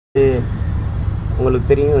உங்களுக்கு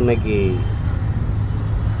தெரியும், இன்னைக்கு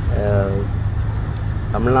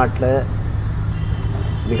தமிழ்நாட்டில்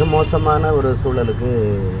மிக மோசமான ஒரு சூழலுக்கு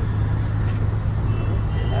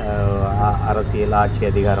அரசியல் ஆட்சி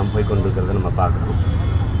அதிகாரம் போய் கொண்டிருக்கிறத நம்ம பார்க்குறோம்.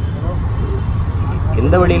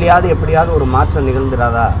 எந்த வழியிலையாவது எப்படியாவது ஒரு மாற்றம்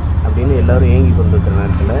நிகழ்ந்துடாதா அப்படின்னு எல்லோரும் ஏங்கி கொண்டிருக்கிற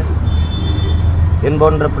நேரத்தில் என்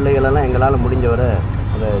போன்ற பிள்ளைகளெல்லாம் எங்களால் முடிஞ்சவரை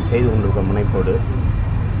அதை செய்து கொண்டிருக்க முனைப்போடு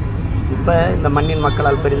இப்போ இந்த மண்ணின்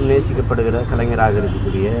மக்களால் பெரிதும் நேசிக்கப்படுகிற கலைஞராக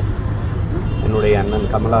இருக்கக்கூடிய என்னுடைய அண்ணன்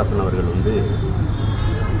கமல்ஹாசன் அவர்கள்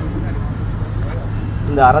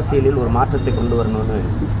இந்த அரசியலில் ஒரு மாற்றத்தை கொண்டு வரணும்னு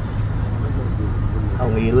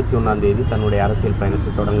அவங்க 21ஆம் தேதி தன்னுடைய அரசியல்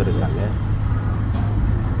பயணத்தை தொடங்க இருக்காங்க.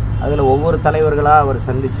 அதில் ஒவ்வொரு தலைவர்களாக அவர்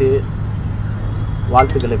சந்தித்து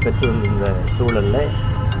வாழ்த்துக்களை பெற்று வந்திருந்த சூழலில்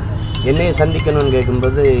என்னையை சந்திக்கணும்னு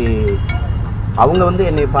கேட்கும்போது அவங்க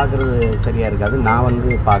என்னை பார்க்குறது சரியாக இருக்காது, நான்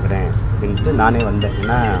பார்க்குறேன் அப்படின்ட்டு நானே வந்தேன்.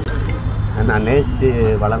 ஏன்னா நான் நேசித்து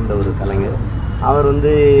வளர்ந்த ஒரு கலைஞர், அவர்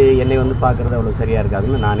என்னை பார்க்குறது அவ்வளோ சரியாக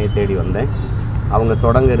இருக்காதுன்னு நானே தேடி வந்தேன். அவங்க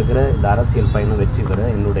தொடங்க இருக்கிற இந்த அரசியல் பயணம் வெற்றி பெற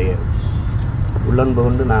என்னுடைய உள்ளன்பு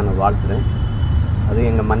கொண்டு நான் வாழ்த்துறேன். அது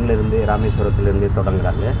எங்கள் மண்ணிலிருந்து ராமேஸ்வரத்திலிருந்தே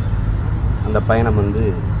தொடங்குறாங்க. அந்த பயணம்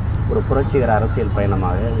ஒரு புரட்சிகர அரசியல்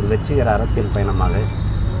பயணமாக, ஒரு வெற்றிகர அரசியல் பயணமாக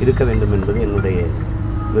இருக்க வேண்டும் என்பது என்னுடைய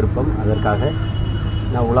விருப்பம். அதற்காக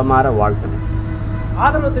நான் உளமாற வாழ்த்துறேன்.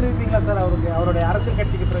 ஆதரவு தெரிவிப்பீங்களா சார் அவருக்கு, அவருடைய அரசியல்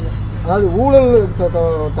கட்சிக்கு பிறகு? அதாவது ஊழல்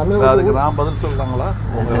அதுக்கு நான் பதில் சொல்றாங்களா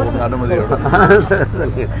உங்க அனுமதியோட?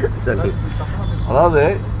 சரி, அதாவது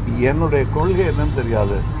என்னுடைய கொள்கை என்னன்னு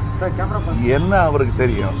தெரியாது, என்ன அவருக்கு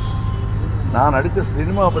தெரியும். நான் நடித்த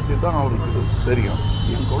சினிமா பற்றி தான் அவருக்கு தெரியும்.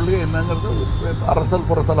 என் கொள்கை என்னங்கிறது அரசல்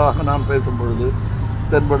புரசலாக நான் பேசும் பொழுது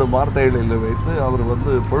தென்படும் வார்த்தைகளில் வைத்து அவர்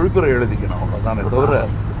பொழுக்குறை எழுதிக்கணும், அவ்வளோதானே தவிர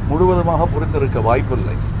முழுவதுமாக புரிந்திருக்க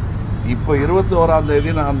வாய்ப்பில்லை. இப்போ 21ஆம்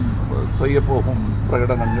தேதி நான் செய்ய போகும்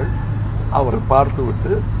பிரகடனங்கள் அவர் பார்த்து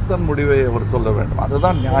விட்டு தன் முடிவை அவர் சொல்ல வேண்டும்,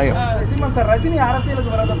 அதுதான் நியாயம். சார், ரஜினி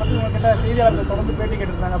அரசியலுக்கு வரதை பற்றி உங்ககிட்ட செய்தியாளர்கள் தொடர்ந்து பேட்டி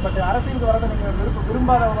கேட்டிருந்தாங்க. பட் அரசியலுக்கு வரதை நீங்கள்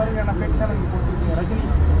விரும்பாத மாதிரியான பேட்டி தான் நீங்கள் போட்டிருக்கீங்க. ரஜினி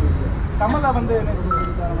கமலை என்ன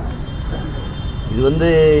சொல்லியிருக்காங்க?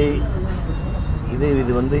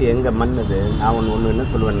 இது எங்கள் மண். இது நான் ஒன்று என்ன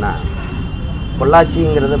சொல்லுவேன்னா,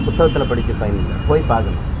 பொள்ளாச்சிங்கிறத புத்தகத்தில் படித்து பயனில்லை, போய்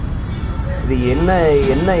பார்க்கணும். இது என்ன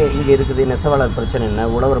இங்கே இருக்குது, நெசவாளர் பிரச்சனை என்ன,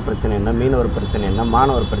 உழவர் பிரச்சனை என்ன, மீனவர் பிரச்சனை என்ன,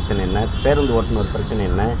 மாணவர் பிரச்சனை என்ன, பேருந்து ஓட்டுநர் பிரச்சனை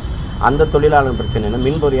என்ன, அந்த தொழிலாளர் பிரச்சனை என்ன,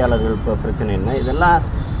 மின் பொறியாளர்கள் பிரச்சனை என்ன, இதெல்லாம்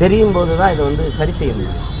தெரியும் போது தான் இதை சரி செய்ய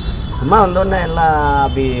முடியும். சும்மா வந்தோடனே எல்லாம்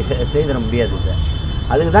அப்படி செய்திட முடியாது. இதை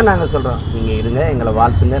அதுக்கு தான் நாங்கள் சொல்கிறோம், நீங்கள் இருங்க, எங்களை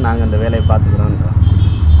வாழ்த்துங்க, நாங்கள் அந்த வேலையை பார்த்துக்கிறோன்றோம்.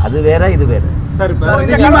 அது வேற, இது வேறு. சார், இப்போ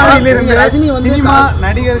சினிமா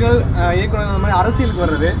நடிகர்கள் இயக்குநர்கள் அரசியலுக்கு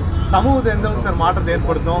வர்றது சமூகத்தை எந்த அளவுக்கு சார் மாற்றத்தை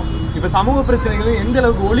ஏற்படுத்தும்? இப்போ சமூக பிரச்சனைகளை எந்த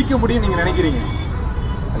அளவுக்கு ஒழிக்க முடியும் நீங்கள் நினைக்கிறீங்க?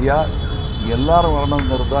 ஐயா, எல்லாரும்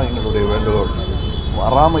வரணுங்கிறது தான் எங்களுடைய வேண்டுகோள்.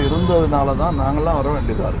 வராமல் இருந்ததுனால தான் நாங்கள்லாம் வர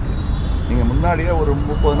வேண்டியதாக இருக்குது. நீங்கள் முன்னாடியே ஒரு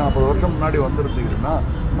 30-40 வருஷம் முன்னாடி வந்திருந்தீங்கன்னா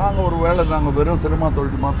நாங்கள் ஒரு வேளை வெறும் சினிமா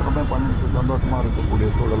தொழில் மாத்திரமே பண்ணிட்டு சந்தோஷமாக இருக்கக்கூடிய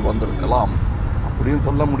சூழல் வந்திருக்கலாம், அப்படின்னு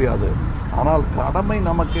சொல்ல முடியாது. ஆனால் கடமை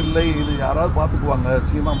நமக்கு இல்லை, இது யாராவது பார்த்துக்குவாங்க,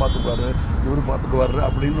 சீமா பார்த்துக்குவாரு, இவர் பார்த்துக்குவாரு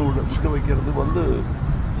அப்படின்னு விட்டு வைக்கிறது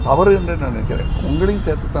தவறு என்று நினைக்கிறேன். உங்களையும்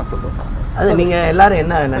சேர்த்து தான் சொல்றேன். அது நீங்க எல்லாரும்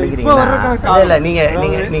என்ன நினைக்கிறீங்க? இல்ல நீங்க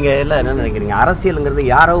எல்லாம் என்ன நினைக்கிறீங்க, அரசியலுங்கிறது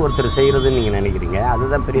யாரோ ஒருத்தர் செய்யறதுன்னு நீங்க நினைக்கிறீங்க.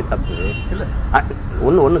 அதுதான் பெரிய தப்பு.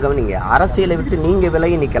 ஒண்ணு கவனிங்க, அரசியலை விட்டு நீங்க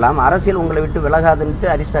விலகி நிக்கலாம், அரசியல் உங்களை விட்டு விலகாதுன்ட்டு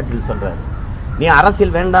அரிஸ்டாட்டில் சொல்றாரு. நீ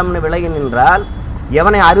அரசியல் வேண்டாம்னு விலகி நின்றால்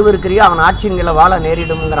எவனை அறிவிருக்கிறியோ அவன் ஆட்சியின் கீழே வாழ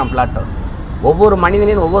நேரிடும்ங்கிறான் பிளாட்டோ. ஒவ்வொரு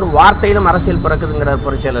மனிதனின் ஒவ்வொரு வார்த்தையிலும் அரசியல் பிறக்குதுங்கிற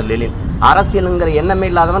புரட்சியாளர் லெனின். அரசியலுங்கிற எண்ணமே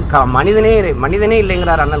இல்லாதவன் மனிதனே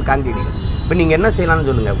இல்லைங்கிறார் அண்ணல் காந்தியடிகள். இப்போ நீங்கள் என்ன செய்யலாம்னு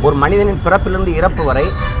சொல்லுங்க. ஒரு மனிதனின் பிறப்பிலிருந்து இறப்பு வரை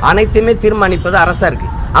அனைத்துமே தீர்மானிப்பது அரசா இருக்கு.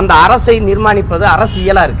 அந்த அரசை நிர்மாணிப்பது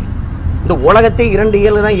அரசியலா இருக்கு. இந்த உலகத்தை 2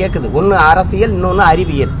 இயல் தான் இயக்குது, ஒன்று அரசியல், இன்னொன்று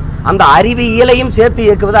அறிவியல். அந்த அறிவியலையும் சேர்த்து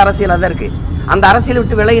இயக்குவது அரசியலாக தான் இருக்கு. அந்த அரசியலை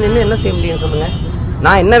விட்டு விலகி நின்று என்ன செய்ய முடியும் சொல்லுங்க?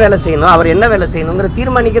 நான் என்ன வேலை செய்யணும், அவர் என்ன வேலை செய்யணுங்கிற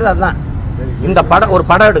தீர்மானிக்கிறது அதுதான். இந்த படம், ஒரு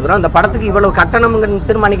படம் எடுக்கிறோம், அந்த படத்துக்கு இவ்வளவு கட்டணம்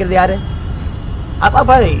தீர்மானிக்கிறது யாரு?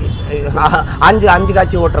 அப்ப 5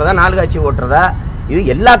 காட்சி ஓட்டுறதா, 4 காட்சி ஓட்டுறதா, இது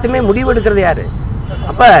எல்லாத்தையுமே முடிவு எடுக்கிறது யாரு?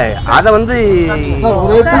 அப்ப அத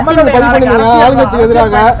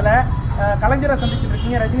கலைஞரை சந்திச்சுட்டு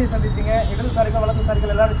இருக்கீங்க, ரஜினி சந்திச்சீங்க, இடதுசாரிகள்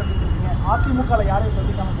வலதுசாரிகள் எல்லாரும் சந்திச்சிருக்கீங்க. அதிமுக யாரையும்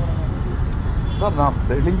சந்திக்காம போறீங்க சார்? நான்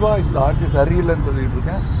தெளிவா இந்த ஆட்சி சரியில்லைன்னு சொல்லிட்டு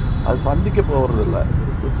இருக்கேன். அது சந்திக்க போறது இல்லை.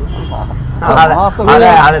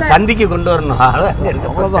 அதை சந்திக்கு கொண்டு வரணும்.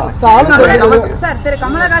 சார், திரு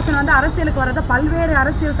கமலஹாசன் வந்து அரசியலுக்கு வரத பல்வேறு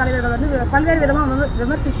அரசியல் தலைவர்கள் வந்து பல்வேறு விதமா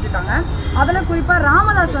விமர்சிச்சிருக்காங்க. அதுல குறிப்பா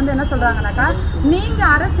ராமதாஸ் வந்து என்ன சொல்றாங்கன்னாக்கா, நீங்க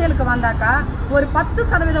அரசியலுக்கு வந்தாக்கா ஒரு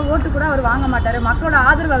 10% ஓட்டு கூட அவர் வாங்க மாட்டாரு, மக்களோட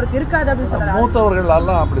ஆதரவு அவருக்கு இருக்காது அப்படின்னு சொல்றாங்க. மூத்தவர்கள்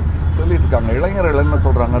எல்லாம் அப்படி சொல்லிட்டு இருக்காங்க. இளைஞர்கள் என்ன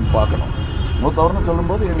சொல்றாங்கன்னு பார்க்கணும். மூத்தவர்னு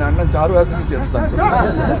சொல்லும்போது எங்க அண்ணன் சாருவாசனி சேர்த்துட்டாங்க.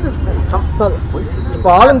 இப்போ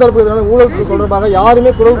ஆளுந்தரப்பு ஊழல் தொடர்பாக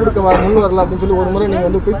யாருமே குரல் கொடுக்க முன் வரல அப்படின்னு சொல்லி ஒரு முறை நீங்க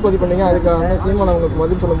வந்து ட்வீட் பதிவு பண்ணீங்க. அதுக்காக சீமான் அவங்களுக்கு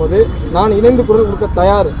பதில் சொல்லும்போது, நான் இணைந்து குரல் கொடுக்க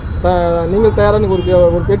தயார், நீங்கள் தயாரான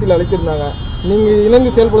ஒரு பேட்டியில் அழைத்திருந்தாங்க. நீங்க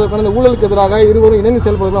இணைந்து செயல்படுவதற்கான இந்த ஊழலுக்கு எதிராக இருவரும் இணைந்து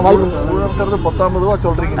செயல்படுவதற்கான வாய்ப்பு. ஊழல்ங்கிறது 19 ரூபா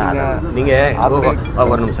சொல்றீங்க நீங்க.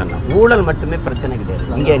 ஒரு நிமிஷம், ஊழல் மட்டுமே பிரச்சனை கிடையாது.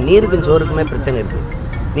 இங்க நீருக்கும் சோறுக்குமே பிரச்சனை இருக்கு.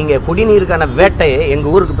 நீங்க குடிநீருக்கான வேட்டையை எங்க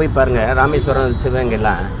ஊருக்கு போய் பாருங்க, ராமேஸ்வரம், சிவகங்கை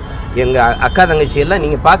எல்லாம் எங்க அக்கா தங்கச்சி எல்லாம்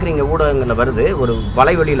நீங்க பாக்குறீங்க, ஊடகங்கள்ல வருது, ஒரு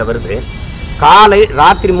வலைவெளியில வருது. காலை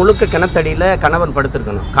ராத்திரி முழுக்க கிணத்தடியில கணவன்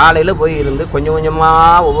படுத்திருக்கணும். காலையில போய் இருந்து கொஞ்சம் கொஞ்சமா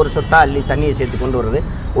ஒவ்வொரு சொட்டா அள்ளி தண்ணியை சேர்த்து கொண்டு வருது.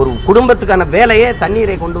 ஒரு குடும்பத்துக்கான வேலையே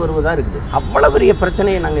தண்ணீரை கொண்டு வருவதா இருக்குது. அவ்வளவு பெரிய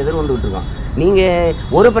பிரச்சனையை நாங்கள் எதிர்கொண்டுகிட்டு இருக்கோம். நீங்க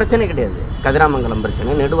ஒரு பிரச்சனை கிடையாது. கதிராமங்கலம்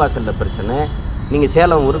பிரச்சனை, நெடுவாசல்ல பிரச்சனை, நீங்க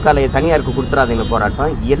சேலம் உருக்காலையை தனியாருக்கு கொடுத்துறாதீங்க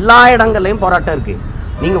போராட்டம், எல்லா இடங்கள்லையும் போராட்டம் இருக்கு.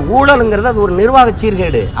 நீங்க ஊழலுங்கிறது அது ஒரு நிர்வாக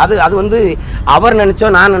சீர்கேடு. அது வந்து அவர் நினைச்சோ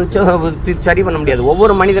நான் நினைச்சோ சரி பண்ண முடியாது.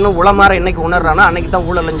 ஒவ்வொரு மனிதனும் உளமாற என்னைக்கு உணர்றானோ அன்னைக்கு தான்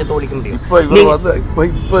ஊழல் லஞ்சத்தை ஒழிக்க முடியும்.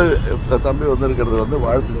 இப்ப தம்பி வந்திருக்கிறது வந்து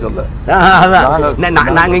வாழ்த்து சொல்ல.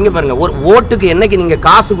 நாங்க இங்க பாருங்க, ஒரு ஓட்டுக்கு என்னைக்கு நீங்க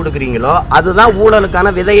காசு கொடுக்குறீங்களோ அதுதான்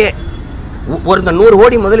ஊழலுக்கான விதையே. ஒரு 100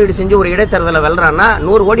 கோடி முதலீடு செஞ்சு ஒரு இடைத்தேர்தலை வெல்றான்னா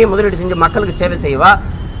 100 கோடியை முதலீடு செஞ்சு மக்களுக்கு சேவை செய்வா,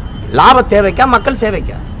 லாப தேவைக்கா மக்கள்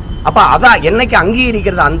சேவைக்கா? அப்ப அதான் என்னைக்கு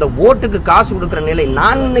அங்கீகரிக்கிறது அந்த ஓட்டுக்கு காசு கொடுக்கிற நிலை.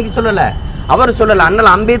 நான் இன்னைக்கு சொல்லல, அவர் சொல்லல,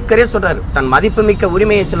 அண்ணல் அம்பேத்கரே சொல்றாரு, தன் மதிப்புமிக்க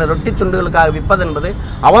உரிமையை சில ரொட்டி துண்டுகளுக்காக விற்பது என்பது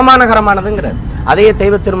அவமானகரமானதுங்கிறார். அதே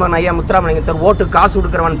தெய்வ திருமணம் ஐயா முத்துராமலிங்கத்தர் ஓட்டுக்கு காசு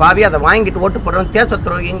கொடுக்கிறவன் பாவி, அதை வாங்கிட்டு ஓட்டு போடுறவன் தேச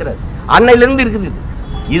துரோகிங்கிறார். அன்னையிலிருந்து இருக்குது.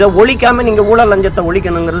 இதை ஒழிக்காம நீங்க ஊழல் லஞ்சத்தை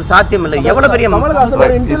ஒழிக்கணுங்கிறது சாத்தியம் இல்லை. எவ்வளவு பெரிய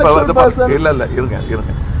இல்ல இருங்க.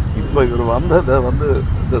 இப்ப இவர் வந்ததை வந்து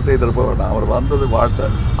திசை திருப்ப வேண்டாம். அவர் வந்தது வாழ்த்த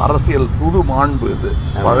அரசியல் புது மாண்பு, இது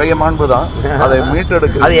பழைய மாண்பு தான், அதை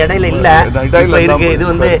மீட்டெடுக்க அது இடையில இல்ல இருக்கு. இது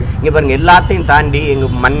வந்து இங்க பாருங்க, எல்லாத்தையும் தாண்டி எங்க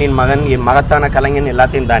மண்ணின் மகன், என் மகத்தான கலைஞன்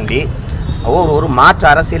எல்லாத்தையும் தாண்டி ஒரு மாற்று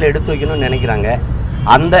அரசியலை எடுத்து வைக்கணும்னு நினைக்கிறாங்க.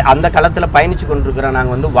 அந்த களத்துல பயணிச்சு கொண்டிருக்கிற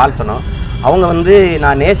நாங்க வந்து வாழ்த்தணும். அவங்க வந்து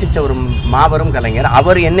நான் நேசிச்ச ஒரு மாபெரும் கலைஞர்,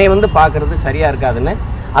 அவர் என்னை வந்து பாக்குறது சரியா இருக்காதுன்னு,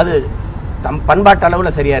 அது பண்பாட்டு அளவுல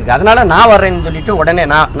சரியா இருக்கு, அதனால நான் வர்றேன்னு சொல்லிட்டு உடனே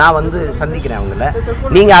நான் வந்து சந்திக்கிறேன் அவங்கள.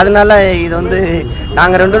 நீங்க அதனால இது வந்து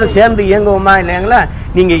நாங்க 2 பேரும் சேர்ந்து இயங்குவோமா இல்லைங்களா?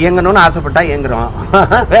 நீங்க இயங்கணும்னு ஆசைப்பட்டா இயங்குறோம்,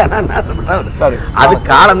 வேணாம்னு ஆசைப்பட்டா அது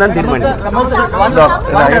காலம் தான் தீர்மானிக்கும்.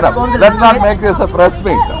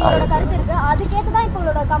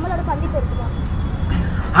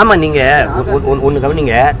 ஆமா, நீங்க ஒண்ணு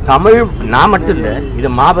கவனிங்க, தமிழ் நான் மட்டும் இல்ல, இது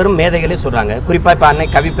மாபெரும் மேதைகளே சொல்றாங்க. குறிப்பா இப்ப அன்னை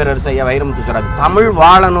கவி பேரரசு ஐயா வைரமுத்து சொல்றாங்க, தமிழ்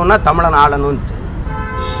வாழணும்னா தமிழன் ஆளணும்.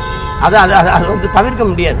 அது வந்து தவிர்க்க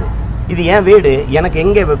முடியாது. இது ஏன் வீடு, எனக்கு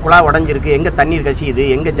எங்க குழா உடஞ்சிருக்கு, எங்க தண்ணீர் கசியுது,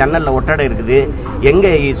 எங்க ஜன்னல்ல ஒட்டடை இருக்குது,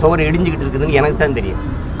 எங்க சோறு இடிஞ்சுக்கிட்டு இருக்குதுன்னு எனக்கு தான் தெரியும்.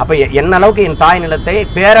 அப்ப என்ன அளவுக்கு என் தாய் நிலத்தை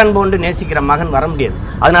பேரன்பு கொண்டு நேசிக்கிற மகன் வர முடியாது.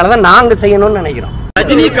 அதனாலதான் நாங்க செய்யணும்னு நினைக்கிறோம்.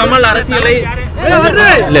 ரஜினி கமல் அரசியலை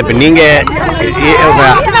இல்ல, இப்ப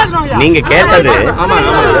நீங்க கேட்டது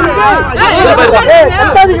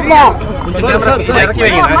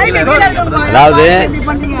அதாவது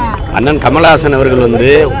அண்ணன் கமல்ஹாசன் அவர்கள்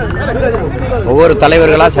வந்து ஒவ்வொரு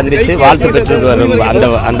தலைவர்களா சந்திச்சு வாழ்த்து பெற்று வரும்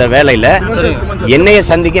அந்த வேலையில என்னைய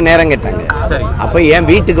சந்திக்க நேரம் கேட்டாங்க. அப்ப என்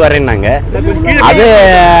வீட்டுக்கு வரேன்னாங்க. அது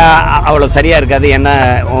அவ்வளவு சரியா இருக்காது, என்ன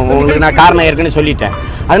உங்களுக்கு நான் காரணம் ஏற்கனவே சொல்லிட்டேன்.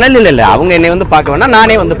 அதனால இல்ல அவங்க என்னை வந்து பார்க்க வேணா,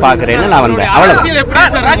 நானே வந்து பாக்குறேன்னு நான் வந்தேன். அவ்வளவுதான்.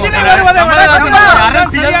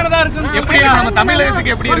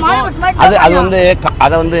 அது வந்து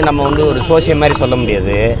அதை வந்து நம்ம வந்து ஒரு சோசியம் மாதிரி சொல்ல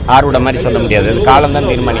முடியாது, ஆர்வட மாதிரி சொல்ல முடியாது. காலம் தான்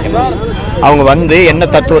தீர்மானிக்கணும். அவங்க வந்து என்ன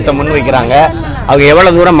தத்துவத்தை முன் வைக்கிறாங்க, அவங்க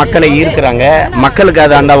எவ்வளவு தூரம் மக்களை ஈர்க்கிறாங்க, மக்களுக்கு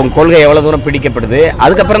அது அந்த அவங்க கொள்கை எவ்வளவு தூரம் பிடிக்கப்படுது,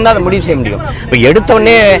 அதுக்கப்புறம் தான் அதை முடிவு செய்ய முடியும். இப்ப எடுத்த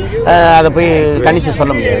உடனே அதை போய் கணிச்சு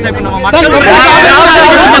சொல்ல முடியாது.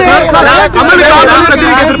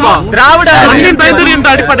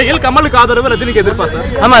 அடிப்படையில் கமலுக்கு ஆதரவு ரஜினிக்கு எதிர்பார்ப்பு.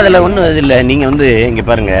 ஆமா, அதுல ஒண்ணும் இல்ல. நீங்க வந்து இங்க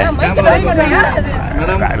பாருங்க,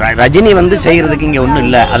 ரஜினி வந்து செய்யறதுக்கு இங்க ஒண்ணும்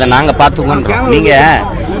இல்ல, அதை நாங்க பாத்துக்கோம்.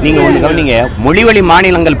 நீங்க ஒண்ணு கவனிங்க, மொழிவழி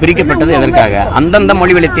மாநிலங்கள் பிரிக்கப்பட்டது எதற்காக? அந்தந்த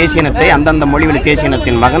மொழிவழி தேசியனத்தை அந்தந்த மொழிவழி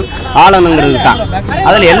தேசியனத்தின் மகன் ஆளணுங்கிறது தான்.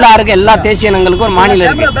 அதுல எல்லாருக்கும் எல்லா தேசியனங்களுக்கும் ஒரு மாநிலம்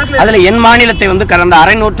இருக்கு. அதுல என் மாநிலத்தை வந்து கடந்த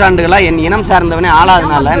அரை நூற்றாண்டுகளா என் இனம் சார்ந்தவனே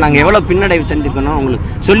ஆளாதனால நாங்க எவ்வளவு பின்னடைவு செஞ்சுக்கணும் உங்களுக்கு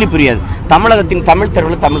சொல்லி புரியாது. தமிழகத்தின் தமிழ்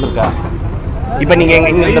தெருவில் தமிழ் இருக்கா? இப்ப நீங்க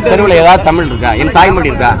இந்த தெருவில் ஏதாவது தமிழ் இருக்கா? என்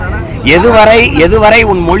தாய்மொழி இருக்கா? எதுவரை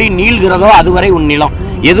உன் மொழி நீள்கிறதோ அதுவரை உன் நிலம்.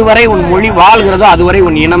 எதுவரை உன் மொழி வாழ்கிறதோ அதுவரை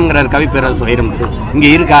உன் இனம்ங்கிறார் கவிப்பேரரசு வைரமுத்து. இங்க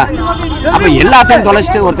இருக்கா? அப்ப எல்லாத்தையும்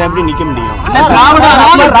தொலைச்சிட்டு ஒருத்தன் எப்படி நிக்க முடியும்?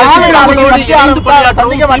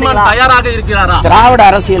 திராவிட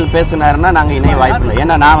அரசியல் பேசினாருன்னா நாங்க இணைய வாய்ப்பு இல்லை.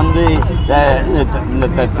 ஏன்னா நான் வந்து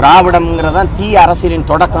திராவிடம்ங்கிறதா தீய அரசியலின்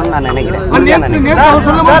தொடக்கம்னு நான் நினைக்கிறேன்.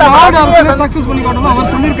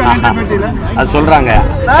 அது சொல்றாங்க,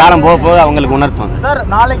 காலம் போக போக அவங்களுக்கு உணர்த்தும்.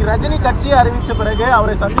 நாளைக்கு ரஜினி கட்சியை அறிவிச்ச பிறகு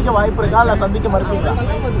அவரை சந்திக்க வாய்ப்பு இருக்கா இல்ல சந்திக்க மறுப்பீங்களா?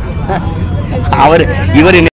 இவர்